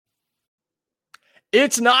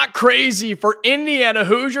It's not crazy for Indiana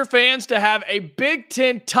Hoosier fans to have a Big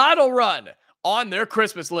Ten title run on their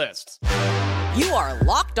Christmas lists. You are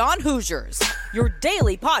Locked On Hoosiers, your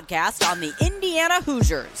daily podcast on the Indiana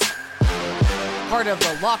Hoosiers. Part of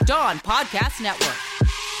the Locked On Podcast Network,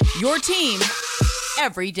 your team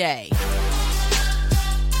every day.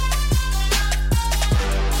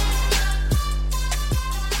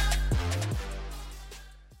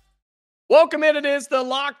 Welcome in. It is the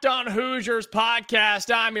Locked On Hoosiers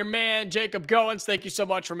podcast. I'm your man, Jacob Goins. Thank you so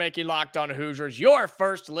much for making Locked On Hoosiers your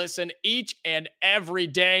first listen each and every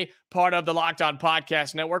day. Part of the Locked On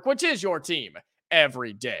Podcast Network, which is your team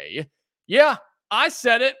every day. Yeah, I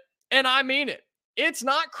said it, and I mean it. It's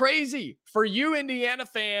not crazy for you Indiana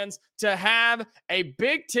fans to have a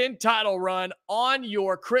Big Ten title run on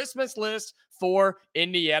your Christmas list for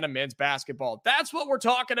Indiana men's basketball. That's what we're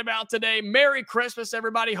talking about today. Merry Christmas,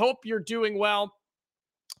 everybody. Hope you're doing well.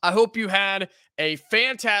 I hope you had a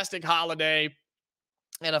fantastic holiday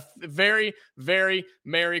and a very, very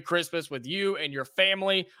Merry Christmas with you and your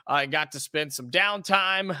family. I got to spend some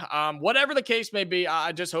downtime. Whatever the case may be,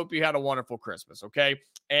 I just hope you had a wonderful Christmas, okay?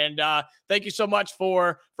 And thank you so much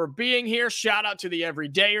for being here. Shout out to the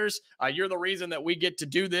everydayers. You're the reason that we get to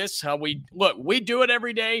do this. We do it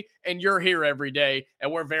every day, and you're here every day,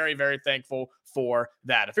 and we're very, very thankful for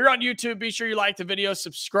that. If you're on YouTube, be sure you like the video,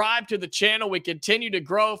 subscribe to the channel. We continue to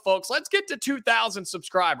grow, folks. Let's get to 2,000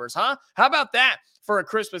 subscribers, huh? How about that? For a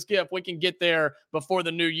Christmas gift, we can get there before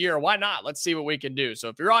the new year. Why not? Let's see what we can do. So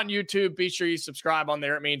if you're on YouTube, be sure you subscribe on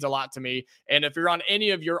there. It means a lot to me. And if you're on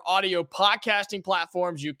any of your audio podcasting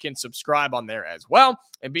platforms, you can subscribe on there as well.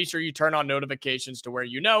 And be sure you turn on notifications to where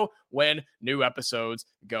you know when new episodes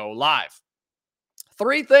go live.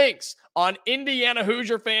 3 things on Indiana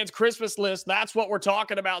Hoosier fans' Christmas list. That's what we're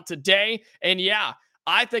talking about today. And yeah,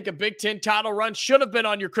 I think a Big Ten title run should have been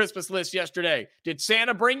on your Christmas list yesterday. Did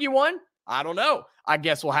Santa bring you one? I don't know. I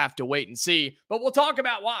guess we'll have to wait and see, but we'll talk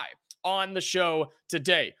about why on the show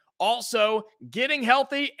today. Also, getting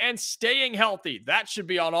healthy and staying healthy. That should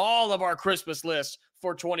be on all of our Christmas lists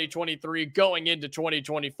for 2023 going into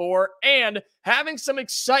 2024, and having some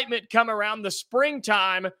excitement come around the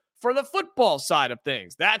springtime for the football side of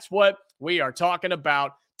things. That's what we are talking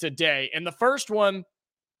about today. And the first one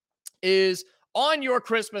is on your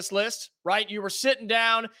Christmas list, right? You were sitting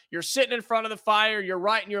down, you're sitting in front of the fire, you're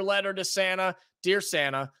writing your letter to Santa. Dear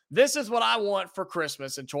Santa, this is what I want for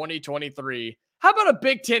Christmas in 2023. How about a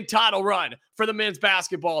Big Ten title run for the men's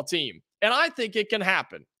basketball team? And I think it can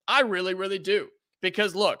happen. I really, really do.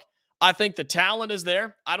 Because look, I think the talent is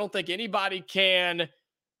there. I don't think anybody can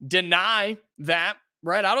deny that,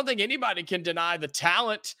 right? I don't think anybody can deny the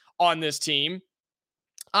talent on this team.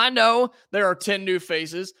 I know there are 10 new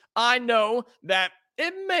faces. I know that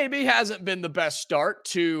it maybe hasn't been the best start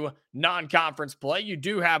to non-conference play. You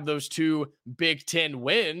do have those 2 Big Ten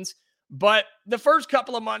wins, but the first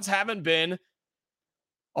couple of months haven't been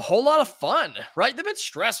a whole lot of fun, right? They've been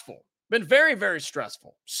stressful, been very, very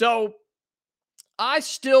stressful. So I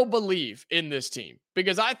still believe in this team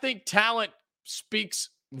because I think talent speaks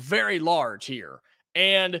very large here.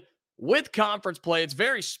 And with conference play, it's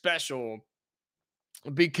very special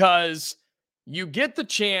because you get the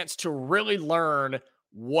chance to really learn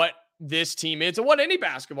what this team is and what any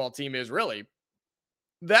basketball team is, really.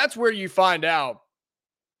 That's where you find out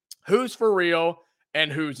who's for real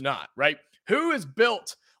and who's not, right? Who is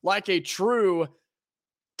built like a true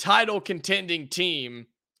title contending team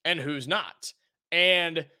and who's not.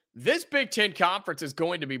 And this Big Ten conference is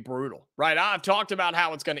going to be brutal, right? I've talked about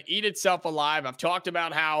how it's going to eat itself alive. I've talked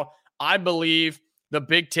about how I believe the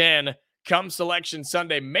Big Ten come Selection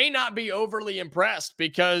Sunday may not be overly impressed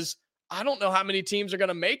because I don't know how many teams are going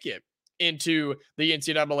to make it into the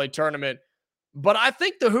NCAA tournament. But I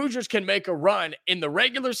think the Hoosiers can make a run in the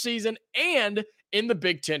regular season and in the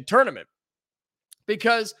Big Ten tournament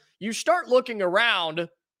because you start looking around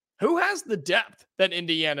who has the depth that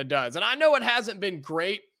Indiana does. And I know it hasn't been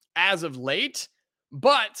great as of late,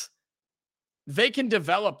 but they can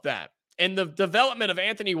develop that. And the development of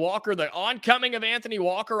Anthony Walker, the oncoming of Anthony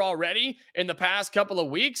Walker already in the past couple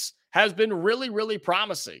of weeks has been really, really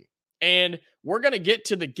promising. And we're going to get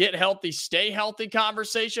to the get healthy, stay healthy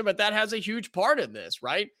conversation, but that has a huge part in this,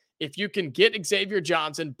 right? If you can get Xavier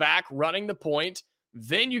Johnson back running the point,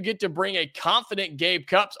 then you get to bring a confident Gabe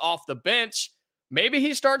Cupps off the bench. Maybe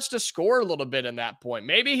he starts to score a little bit in that point.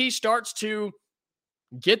 Maybe he starts to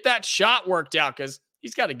get that shot worked out because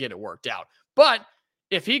he's got to get it worked out. But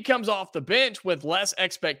if he comes off the bench with less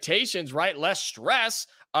expectations, right, less stress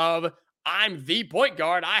of I'm the point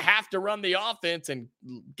guard, I have to run the offense and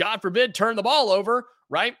God forbid turn the ball over,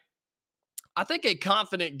 right? I think a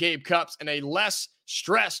confident Gabe Cupps and a less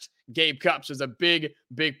stressed Gabe Cupps is a big,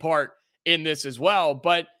 big part in this as well.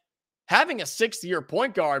 But having a sixth-year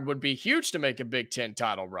point guard would be huge to make a Big Ten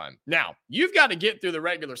title run. Now, you've got to get through the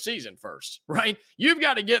regular season first, right? You've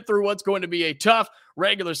got to get through what's going to be a tough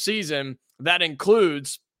regular season that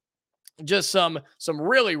includes just some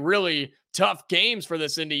really, really tough games for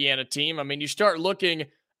this Indiana team. I mean, you start looking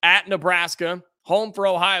at Nebraska, home for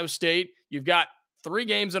Ohio State. You've got 3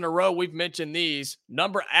 games in a row. We've mentioned these.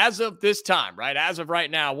 As of this time, right? As of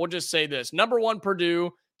right now, we'll just say this. Number 1,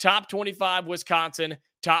 Purdue, top 25, Wisconsin,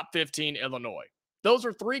 top 15, Illinois. Those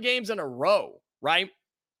are 3 games in a row, right?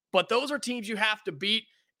 But those are teams you have to beat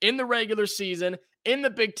in the regular season, in the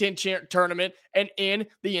Big Ten tournament, and in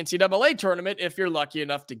the NCAA tournament if you're lucky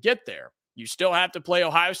enough to get there. You still have to play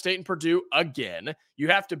Ohio State and Purdue again. You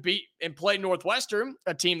have to beat and play Northwestern,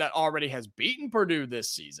 a team that already has beaten Purdue this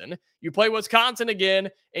season. You play Wisconsin again,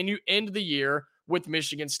 and you end the year with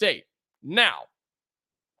Michigan State. Now,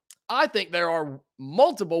 I think there are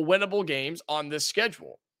multiple winnable games on this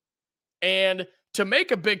schedule. And to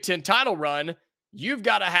make a Big Ten title run, you've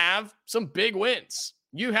got to have some big wins.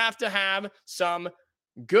 You have to have some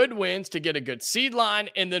good wins to get a good seed line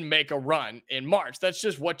and then make a run in March. That's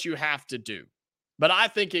just what you have to do. But I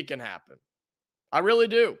think it can happen. I really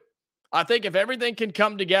do. I think if everything can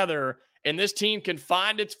come together and this team can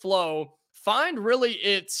find its flow, find really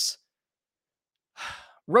its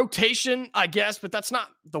rotation, I guess, but that's not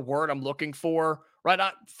the word I'm looking for, right?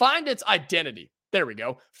 Find its identity. There we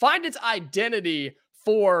go. Find its identity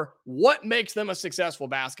for what makes them a successful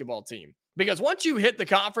basketball team. Because once you hit the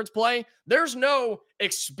conference play, there's no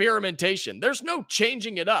experimentation. There's no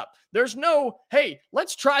changing it up. There's no, hey,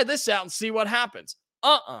 let's try this out and see what happens.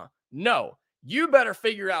 No. You better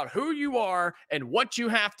figure out who you are and what you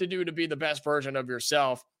have to do to be the best version of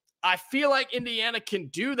yourself. I feel like Indiana can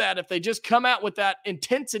do that if they just come out with that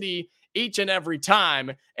intensity each and every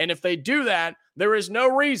time. And if they do that, there is no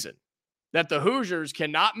reason that the Hoosiers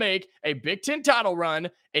cannot make a Big Ten title run,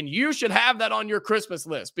 and you should have that on your Christmas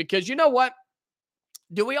list. Because you know what?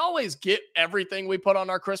 Do we always get everything we put on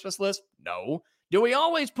our Christmas list? No. Do we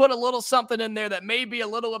always put a little something in there that may be a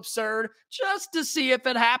little absurd just to see if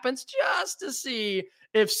it happens, just to see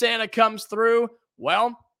if Santa comes through?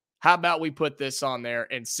 Well, how about we put this on there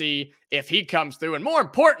and see if he comes through? And more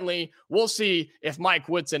importantly, we'll see if Mike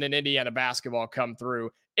Woodson and Indiana basketball come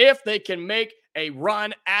through. If they can make a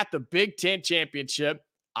run at the Big Ten championship,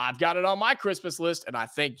 I've got it on my Christmas list, and I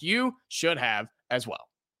think you should have as well.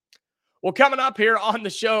 Well, coming up here on the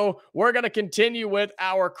show, we're going to continue with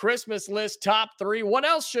our Christmas list top 3. What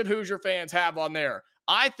else should Hoosier fans have on there?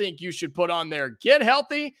 I think you should put on there, get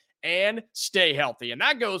healthy and stay healthy. And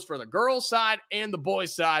that goes for the girls' side and the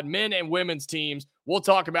boys' side, men and women's teams. We'll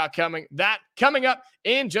talk about coming up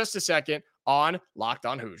in just a second on Locked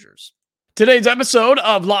On Hoosiers. Today's episode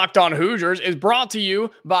of Locked On Hoosiers is brought to you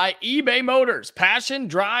by eBay Motors. Passion,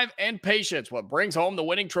 drive, and patience. What brings home the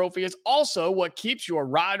winning trophy is also what keeps your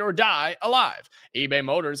ride or die alive. eBay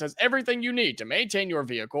Motors has everything you need to maintain your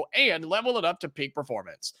vehicle and level it up to peak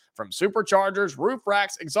performance. From superchargers, roof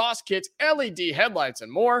racks, exhaust kits, LED headlights,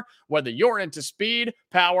 and more, whether you're into speed,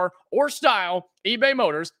 power, or style, eBay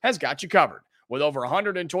Motors has got you covered. With over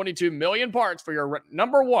 122 million parts for your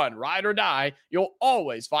number one ride or die, you'll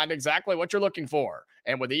always find exactly what you're looking for.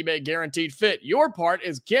 And with eBay Guaranteed Fit, your part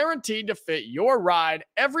is guaranteed to fit your ride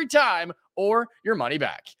every time or your money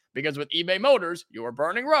back. Because with eBay Motors, you're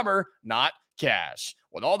burning rubber, not cash.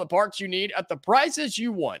 With all the parts you need at the prices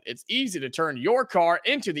you want, it's easy to turn your car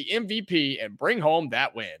into the MVP and bring home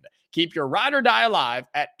that win. Keep your ride or die alive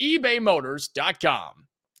at ebaymotors.com.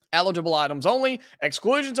 Eligible items only.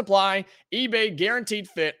 Exclusions apply. eBay Guaranteed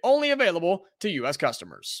Fit only available to U.S.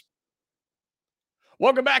 customers.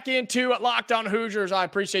 Welcome back into Locked On Hoosiers. I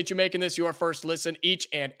appreciate you making this your first listen each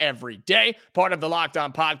and every day. Part of the Locked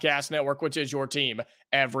On Podcast Network, which is your team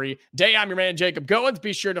every day. I'm your man, Jacob Goins.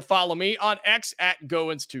 Be sure to follow me on X at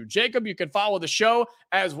Goins2Jacob. You can follow the show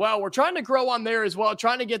as well. We're trying to grow on there as well,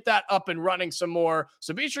 trying to get that up and running some more.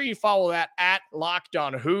 So be sure you follow that at Locked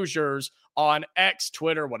On Hoosiers on X,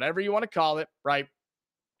 Twitter, whatever you want to call it, right?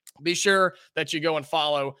 Be sure that you go and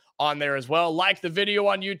follow on there as well. Like the video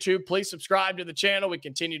on YouTube. Please subscribe to the channel. We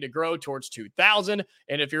continue to grow towards 2,000.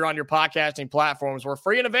 And if you're on your podcasting platforms, we're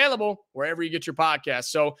free and available wherever you get your podcasts.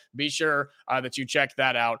 So be sure that you check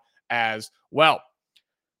that out as well.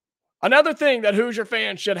 Another thing that Hoosier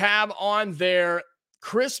fans should have on their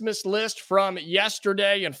Christmas list from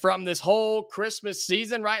yesterday and from this whole Christmas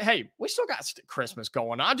season, right? Hey, we still got Christmas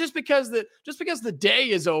going on. Just because the day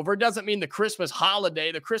is over doesn't mean the Christmas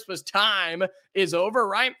holiday, the Christmas time is over,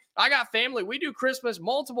 right? I got family. We do Christmas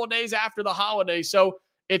multiple days after the holiday, so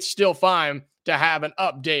it's still fine to have an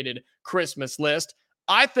updated Christmas list.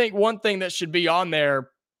 I think one thing that should be on there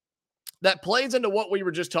that plays into what we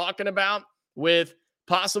were just talking about with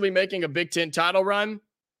possibly making a Big Ten title run.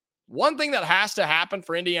 One thing that has to happen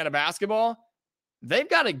for Indiana basketball, they've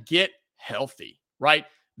got to get healthy, right?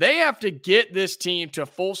 They have to get this team to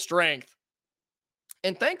full strength.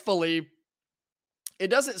 And thankfully, it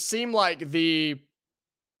doesn't seem like the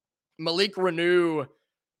Malik Reneau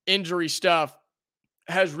injury stuff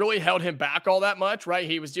has really held him back all that much, right?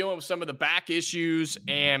 He was dealing with some of the back issues,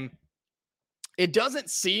 and it doesn't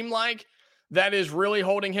seem like that is really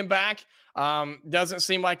holding him back. Doesn't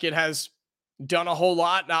seem like it has done a whole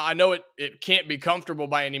lot. Now, I know it can't be comfortable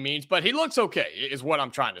by any means, but he looks okay, is what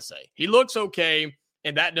I'm trying to say. He looks okay,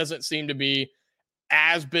 and that doesn't seem to be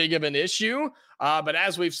as big of an issue. But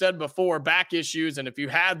as we've said before, back issues, and if you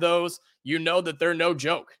had those, you know that they're no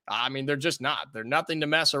joke. I mean, they're just not. They're nothing to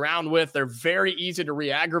mess around with. They're very easy to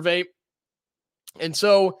re-aggravate. And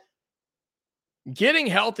so getting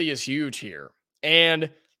healthy is huge here.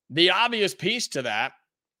 And the obvious piece to that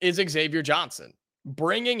is Xavier Johnson.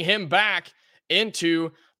 Bringing him back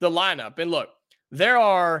into the lineup. And look, there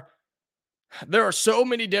are so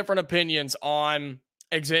many different opinions on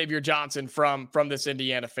Xavier Johnson from this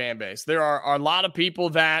Indiana fan base. There are a lot of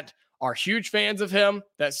people that are huge fans of him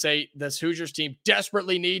that say this Hoosiers team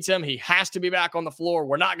desperately needs him. He has to be back on the floor.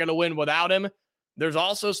 We're not going to win without him. There's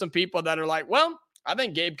also some people that are like, well, I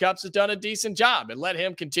think Gabe Cupps has done a decent job and let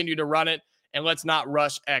him continue to run it, and let's not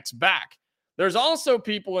rush X back. There's also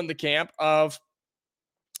people in the camp of,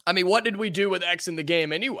 I mean, what did we do with X in the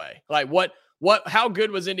game anyway? Like how good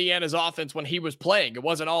was Indiana's offense when he was playing? It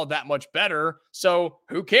wasn't all that much better. So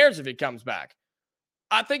who cares if he comes back?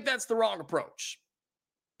 I think that's the wrong approach.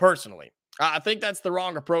 Personally, I think that's the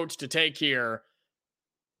wrong approach to take here.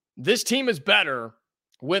 This team is better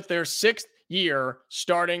with their 6th-year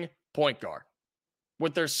starting point guard.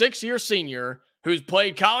 With their 6th-year senior who's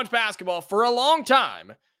played college basketball for a long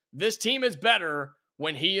time, this team is better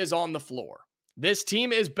when he is on the floor. This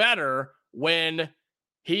team is better when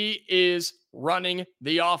he is running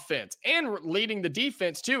the offense and leading the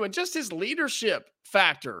defense too. And just his leadership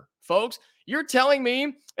factor, folks. You're telling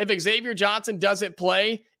me if Xavier Johnson doesn't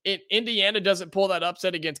play, Indiana doesn't pull that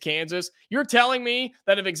upset against Kansas. You're telling me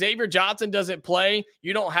that if Xavier Johnson doesn't play,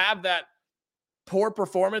 you don't have that poor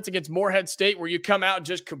performance against Morehead State where you come out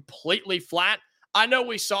just completely flat. I know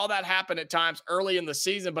we saw that happen at times early in the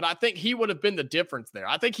season, but I think he would have been the difference there.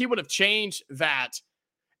 I think he would have changed that.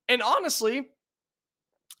 And honestly,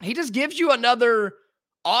 he just gives you another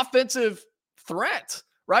offensive threat,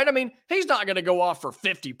 right? I mean, he's not going to go off for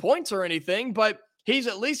 50 points or anything, but he's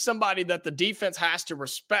at least somebody that the defense has to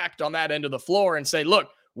respect on that end of the floor and say, look,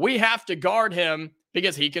 we have to guard him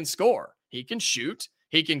because he can score. He can shoot.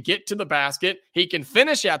 He can get to the basket. He can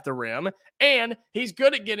finish at the rim. And he's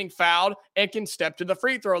good at getting fouled and can step to the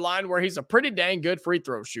free throw line where he's a pretty dang good free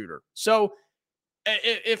throw shooter. So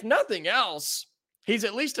if nothing else, he's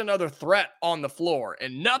at least another threat on the floor.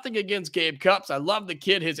 And nothing against Gabe Cupps. I love the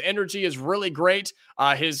kid. His energy is really great.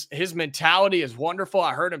 His mentality is wonderful.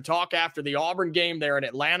 I heard him talk after the Auburn game there in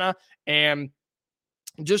Atlanta and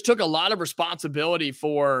just took a lot of responsibility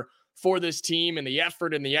for this team and the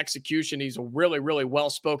effort and the execution. He's a really, really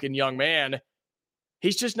well-spoken young man.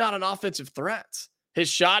 He's just not an offensive threat. His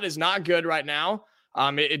shot is not good right now.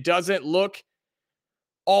 It doesn't look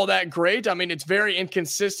all that great. I mean, it's very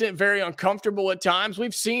inconsistent, very uncomfortable at times.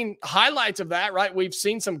 We've seen highlights of that, right? We've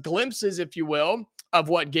seen some glimpses, if you will, of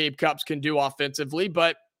what Gabe Cupps can do offensively.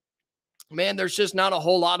 But, man, there's just not a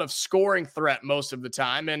whole lot of scoring threat most of the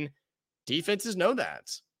time. And defenses know that.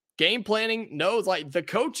 Game planning knows, like the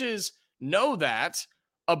coaches know that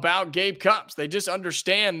about Gabe Cupps. They just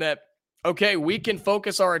understand that, okay, we can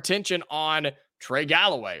focus our attention on Trey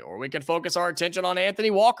Galloway, or we can focus our attention on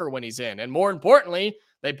Anthony Walker when he's in. And more importantly,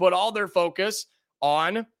 they put all their focus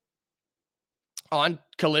on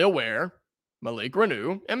Khalil Ware, Malik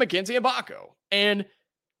Reneau, and Mackenzie Mbako. And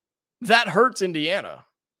that hurts Indiana.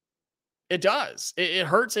 It does. It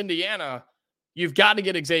hurts Indiana. You've got to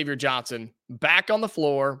get Xavier Johnson back on the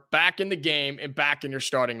floor, back in the game, and back in your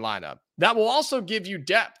starting lineup. That will also give you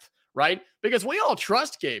depth, right? Because we all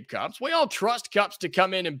trust Gabe Cupps. We all trust Cupps to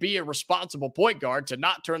come in and be a responsible point guard, to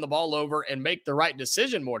not turn the ball over and make the right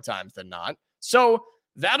decision more times than not. So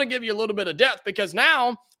that'll give you a little bit of depth, because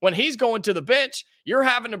now when he's going to the bench, you're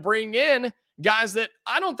having to bring in guys that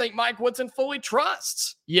I don't think Mike Woodson fully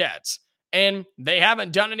trusts yet. And they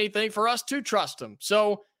haven't done anything for us to trust them.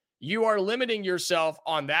 So you are limiting yourself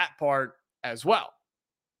on that part as well.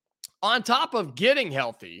 On top of getting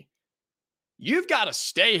healthy, you've got to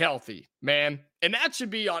stay healthy, man. And that should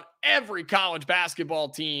be on every college basketball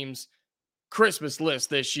team's Christmas list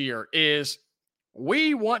this year is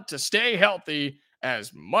we want to stay healthy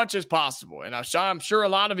as much as possible. And I'm sure a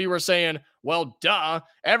lot of you are saying, well, duh,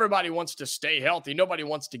 everybody wants to stay healthy. Nobody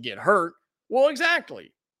wants to get hurt. Well,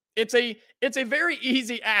 exactly. It's a very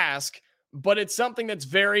easy ask, but it's something that's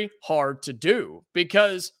very hard to do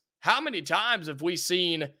because how many times have we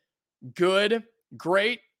seen good,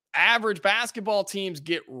 great, average basketball teams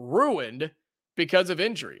get ruined because of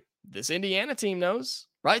injury? This Indiana team knows,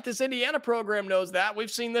 right? This Indiana program knows that.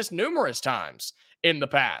 We've seen this numerous times in the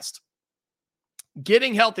past.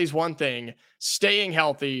 Getting healthy is one thing. Staying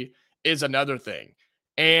healthy is another thing.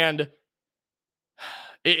 And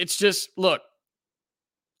it's just, look,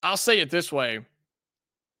 I'll say it this way.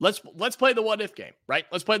 Let's play the what if game, right?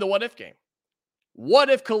 Let's play the what if game. What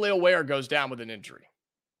if Khalil Ware goes down with an injury?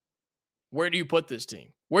 Where do you put this team?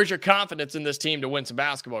 Where's your confidence in this team to win some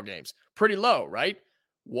basketball games? Pretty low, right?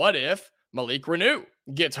 What if Malik Reneau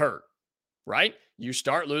gets hurt, right? You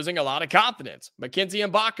start losing a lot of confidence. Mackenzie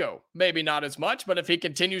Mbako, maybe not as much, but if he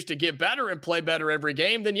continues to get better and play better every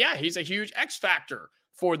game, then yeah, he's a huge X factor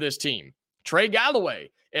for this team. Trey Galloway,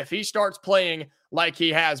 if he starts playing like he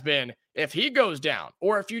has been, if he goes down,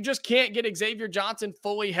 or if you just can't get Xavier Johnson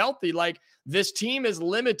fully healthy, like this team is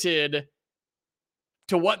limited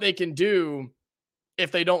to what they can do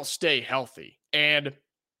if they don't stay healthy. And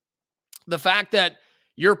the fact that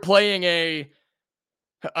you're playing a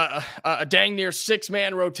dang near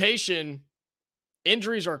 6-man rotation,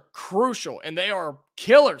 injuries are crucial and they are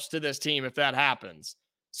killers to this team if that happens.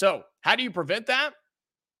 So how do you prevent that?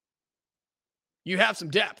 You have some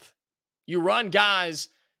depth. You run guys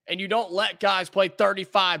and you don't let guys play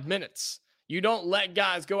 35 minutes. You don't let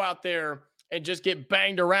guys go out there and just get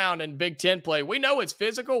banged around in Big Ten play. We know it's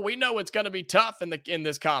physical. We know it's going to be tough in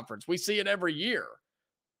this conference. We see it every year.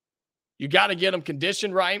 You got to get them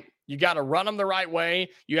conditioned right. You got to run them the right way.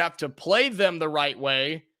 You have to play them the right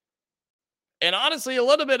way. And honestly, a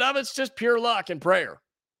little bit of it's just pure luck and prayer.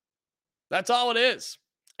 That's all it is.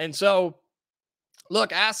 And so,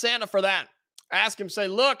 look, ask Santa for that. Ask him, say,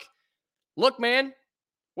 look, man,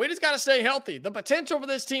 we just got to stay healthy. The potential for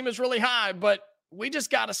this team is really high, but we just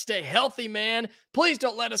got to stay healthy, man. Please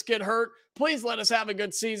don't let us get hurt. Please let us have a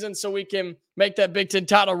good season so we can make that Big Ten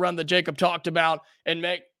title run that Jacob talked about and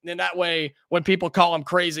that way when people call him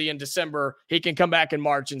crazy in December, he can come back in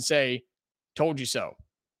March and say, told you so.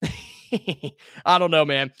 I don't know,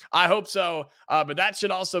 man. I hope so. But that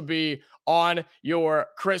should also be on your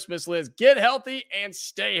Christmas list. Get healthy and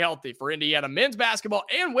stay healthy for Indiana men's basketball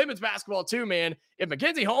and women's basketball too, man. If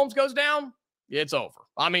Mackenzie Holmes goes down, it's over.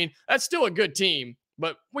 I mean, that's still a good team,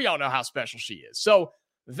 but we all know how special she is. So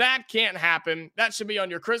that can't happen. That should be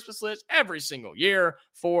on your Christmas list every single year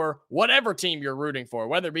for whatever team you're rooting for,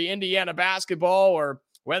 whether it be Indiana basketball or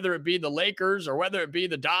whether it be the Lakers or whether it be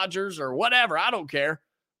the Dodgers or whatever. I don't care.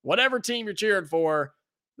 Whatever team you're cheering for,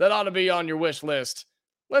 that ought to be on your wish list.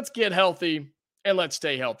 Let's get healthy and let's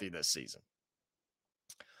stay healthy this season.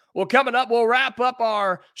 Well, coming up, we'll wrap up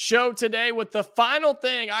our show today with the final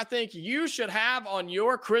thing I think you should have on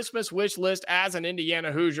your Christmas wish list as an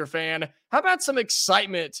Indiana Hoosier fan. How about some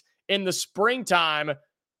excitement in the springtime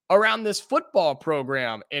around this football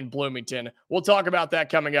program in Bloomington? We'll talk about that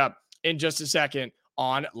coming up in just a second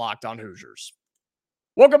on Locked On Hoosiers.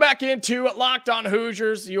 Welcome back into Locked On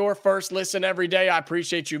Hoosiers, your first listen every day. I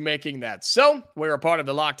appreciate you making that. So we're a part of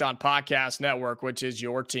the Locked On Podcast Network, which is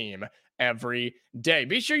your team every day.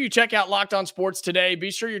 Be sure you check out Locked On Sports Today.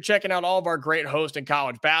 Be sure you're checking out all of our great hosts in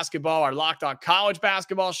college basketball, our Locked On College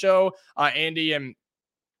Basketball show. Andy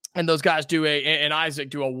and those guys and Isaac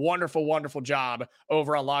do a wonderful, wonderful job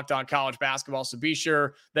over on Locked On College Basketball. So be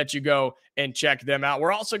sure that you go and check them out.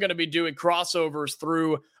 We're also going to be doing crossovers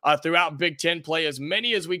throughout Big Ten play, as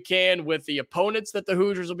many as we can with the opponents that the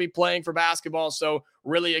Hoosiers will be playing for basketball. So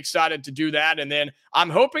really excited to do that. And then I'm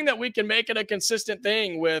hoping that we can make it a consistent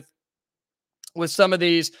thing with some of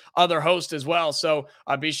these other hosts as well. So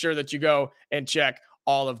be sure that you go and check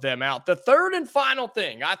all of them out. The third and final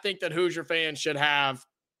thing I think that Hoosier fans should have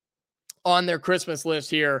on their Christmas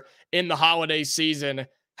list here in the holiday season,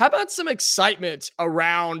 how about some excitement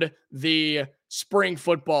around the spring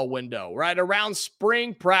football window, right? Around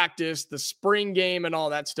spring practice, the spring game and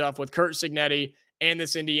all that stuff with Curt Cignetti and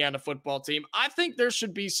this Indiana football team. I think there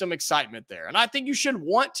should be some excitement there. And I think you should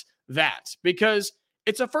want that because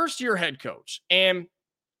it's a first-year head coach. And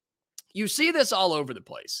you see this all over the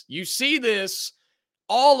place. You see this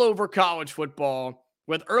all over college football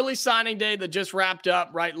with early signing day that just wrapped up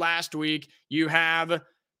right last week. You have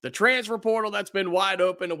the transfer portal that's been wide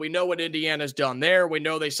open, and we know what Indiana's done there. We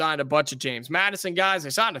know they signed a bunch of James Madison guys. They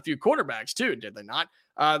signed a few quarterbacks too, did they not?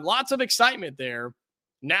 Lots of excitement there.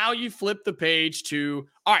 Now you flip the page to,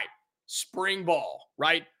 all right, spring ball,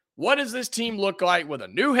 right? What does this team look like with a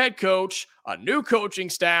new head coach, a new coaching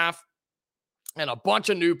staff, and a bunch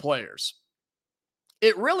of new players?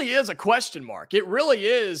 It really is a question mark. It really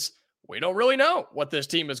is. We don't really know what this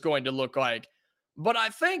team is going to look like. But I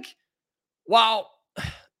think while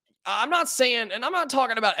I'm not saying, and I'm not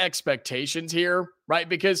talking about expectations here, right?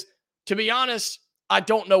 Because to be honest, I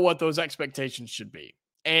don't know what those expectations should be.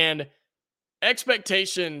 And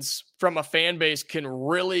expectations from a fan base can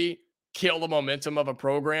really kill the momentum of a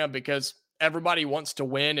program because everybody wants to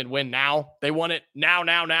win and win now. They want it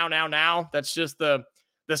now. That's just the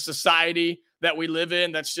society that we live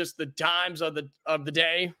in. That's just the times of the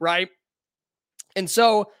day, right? And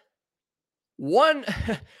so one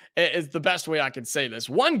is the best way I can say this.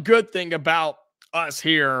 One good thing about us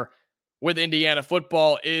here with Indiana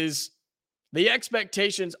football is the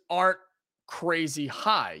expectations aren't crazy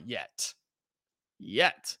high yet.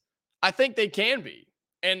 I think they can be.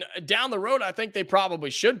 And down the road, I think they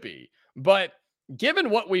probably should be. But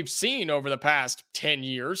given what we've seen over the past 10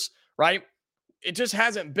 years, right, it just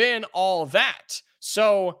hasn't been all that.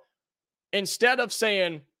 So instead of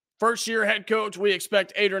saying, first year head coach, we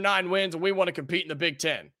expect 8 or 9 wins and we want to compete in the Big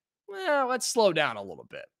Ten. Well, let's slow down a little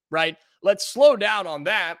bit, right? Let's slow down on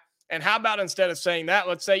that. And how about instead of saying that,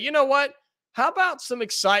 let's say, you know what? How about some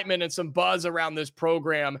excitement and some buzz around this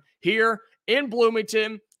program here in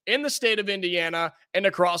Bloomington, in the state of Indiana, and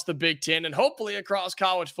across the Big Ten, and hopefully across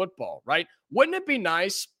college football, right? Wouldn't it be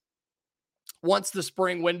nice once the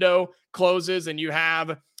spring window closes and you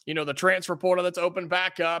have, the transfer portal that's opened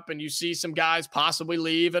back up and you see some guys possibly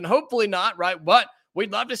leave, and hopefully not, right? But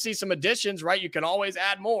we'd love to see some additions, right? You can always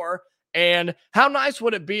add more. And how nice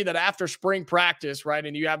would it be that after spring practice, right,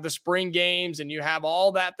 and you have the spring games and you have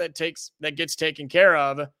all that gets taken care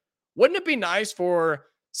of, wouldn't it be nice for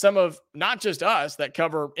some of, not just us that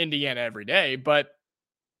cover Indiana every day, but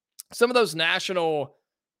some of those national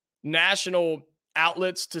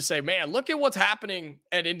outlets to say, man, look at what's happening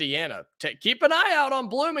at Indiana. Keep an eye out on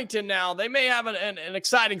Bloomington now. They may have an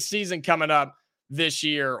exciting season coming up this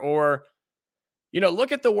year. Or,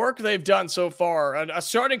 look at the work they've done so far. A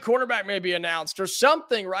starting quarterback may be announced or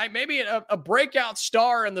something, right? Maybe a breakout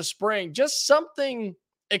star in the spring. Just something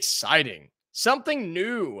exciting, something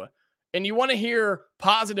new. And you want to hear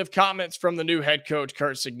positive comments from the new head coach,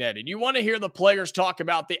 Curt Cignetti. You want to hear the players talk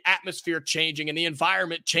about the atmosphere changing and the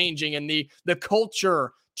environment changing and the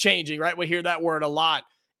culture changing, right? We hear that word a lot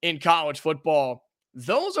in college football.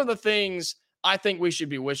 Those are the things I think we should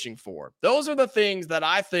be wishing for. Those are the things that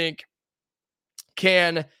I think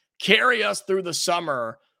can carry us through the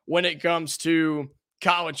summer when it comes to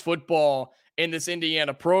college football in this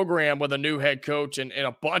Indiana program with a new head coach and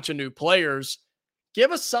a bunch of new players.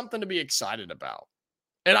 Give us something to be excited about.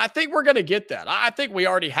 And I think we're going to get that. I think we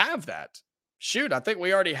already have that. I think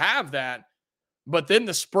we already have that. But then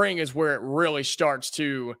the spring is where it really starts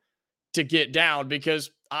to get down, because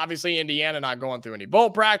obviously Indiana not going through any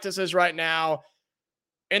bowl practices right now.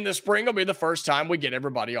 In the spring will be the first time we get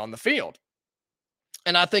everybody on the field.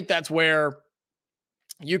 And I think that's where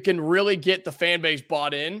you can really get the fan base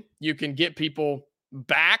bought in. You can get people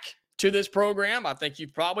back to this program. I think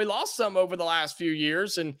you've probably lost some over the last few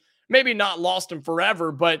years, and maybe not lost them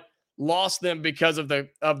forever, but lost them because of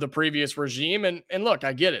the previous regime. And look,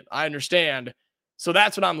 I get it. I understand. So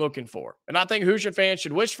that's what I'm looking for. And I think Hoosier fans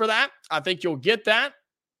should wish for that. I think you'll get that.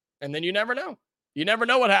 And then you never know. You never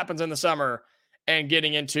know what happens in the summer and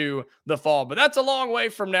getting into the fall. But that's a long way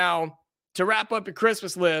from now. To wrap up your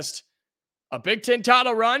Christmas list, a Big Ten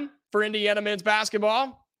title run for Indiana men's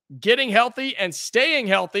basketball, getting healthy and staying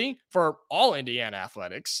healthy for all Indiana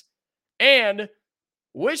athletics, and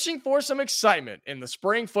wishing for some excitement in the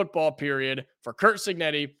spring football period for Curt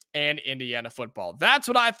Cignetti and Indiana football. That's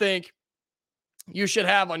what I think you should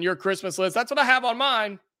have on your Christmas list. That's what I have on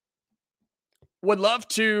mine. Would love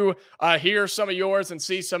to hear some of yours and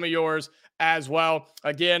see some of yours as well.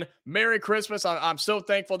 Again, Merry Christmas. I'm so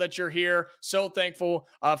thankful that you're here. So thankful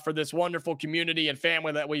for this wonderful community and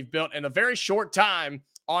family that we've built in a very short time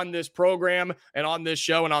on this program and on this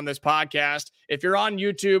show and on this podcast. If you're on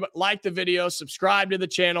YouTube, like the video, subscribe to the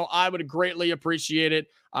channel. I would greatly appreciate it.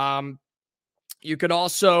 You can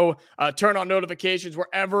also turn on notifications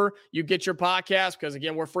wherever you get your podcast, because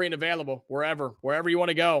again, we're free and available wherever you want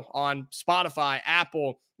to go, on Spotify,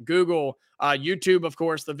 Apple, Google, YouTube, of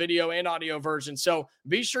course, the video and audio version. So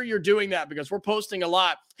be sure you're doing that, because we're posting a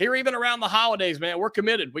lot here, even around the holidays, man. We're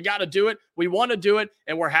committed. We got to do it. We want to do it.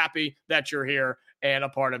 And we're happy that you're here and a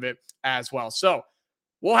part of it as well. So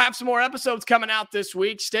we'll have some more episodes coming out this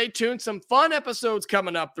week. Stay tuned. Some fun episodes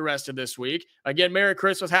coming up the rest of this week. Again, Merry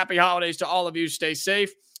Christmas. Happy holidays to all of you. Stay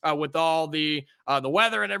safe with all the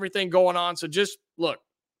weather and everything going on. So just look,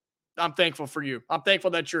 I'm thankful for you. I'm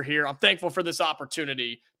thankful that you're here. I'm thankful for this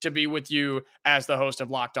opportunity to be with you as the host of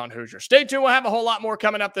Locked On Hoosiers. Stay tuned. We'll have a whole lot more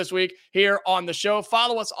coming up this week here on the show.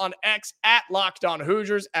 Follow us on X at Locked On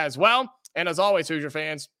Hoosiers as well. And as always, Hoosier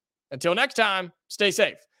fans, until next time, stay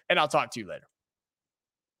safe, and I'll talk to you later.